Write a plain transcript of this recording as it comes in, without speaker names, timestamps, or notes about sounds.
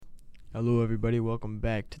Hello, everybody. Welcome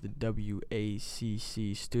back to the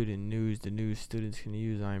WACC Student News, the news students can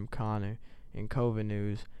use. I am Connor. In COVID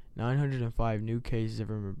news, 905 new cases have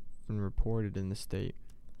been reported in the state,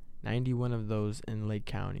 91 of those in Lake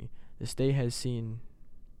County. The state has seen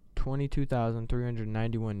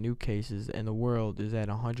 22,391 new cases, and the world is at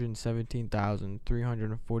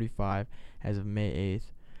 117,345 as of May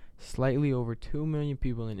 8th. Slightly over 2 million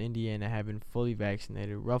people in Indiana have been fully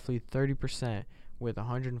vaccinated, roughly 30%, with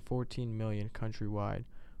 114 million countrywide.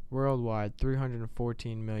 Worldwide,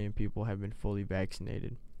 314 million people have been fully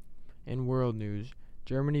vaccinated. In world news,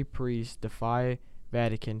 Germany priests defy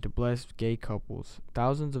Vatican to bless gay couples.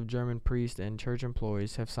 Thousands of German priests and church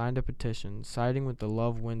employees have signed a petition siding with the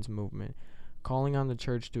Love Wins movement, calling on the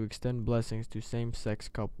church to extend blessings to same-sex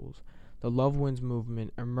couples. The Love Wins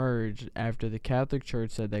movement emerged after the Catholic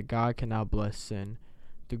Church said that God cannot bless sin.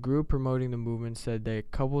 The group promoting the movement said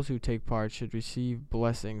that couples who take part should receive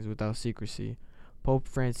blessings without secrecy. Pope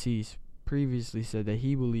Francis previously said that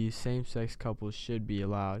he believes same-sex couples should be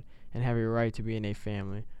allowed and have a right to be in a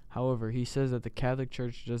family. However, he says that the Catholic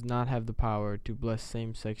Church does not have the power to bless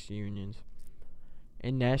same-sex unions.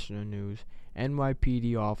 In national news,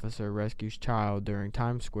 NYPD officer rescues child during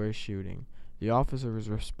Times Square shooting. The officer was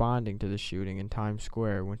responding to the shooting in Times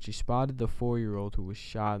Square when she spotted the 4-year-old who was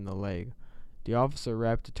shot in the leg. The officer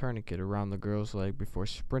wrapped a tourniquet around the girl's leg before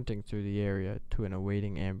sprinting through the area to an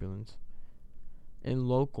awaiting ambulance. In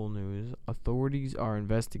local news, authorities are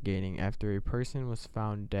investigating after a person was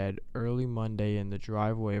found dead early Monday in the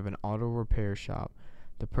driveway of an auto repair shop.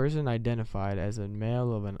 The person, identified as a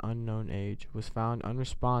male of an unknown age, was found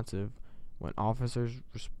unresponsive when officers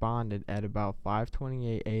responded at about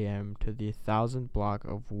 5:28 a.m. to the 1000th block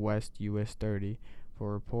of West US 30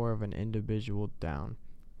 for a report of an individual down.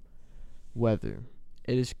 Weather.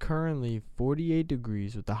 It is currently 48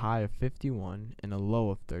 degrees with a high of 51 and a low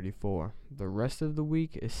of 34. The rest of the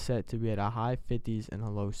week is set to be at a high 50s and a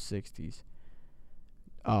low 60s.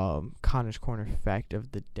 Connor's Corner fact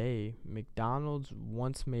of the day: McDonald's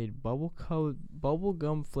once made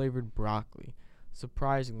bubblegum flavored broccoli.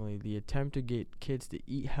 Surprisingly, the attempt to get kids to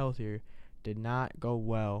eat healthier did not go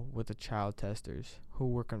well with the child testers, who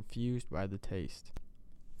were confused by the taste.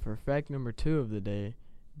 For fact number 2 of the day,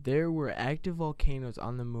 there were active volcanoes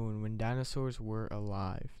on the moon when dinosaurs were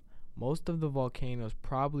alive. Most of the volcanoes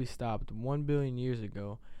probably stopped 1 billion years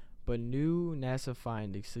ago, but new NASA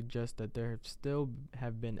findings suggest that there still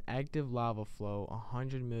have been active lava flow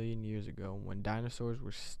 100 million years ago when dinosaurs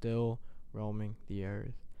were still roaming the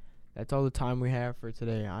earth. That's all the time we have for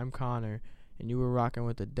today. I'm Connor, and you were rocking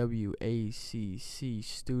with the WACC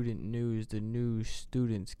Student News, the news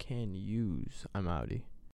students can use. I'm outie.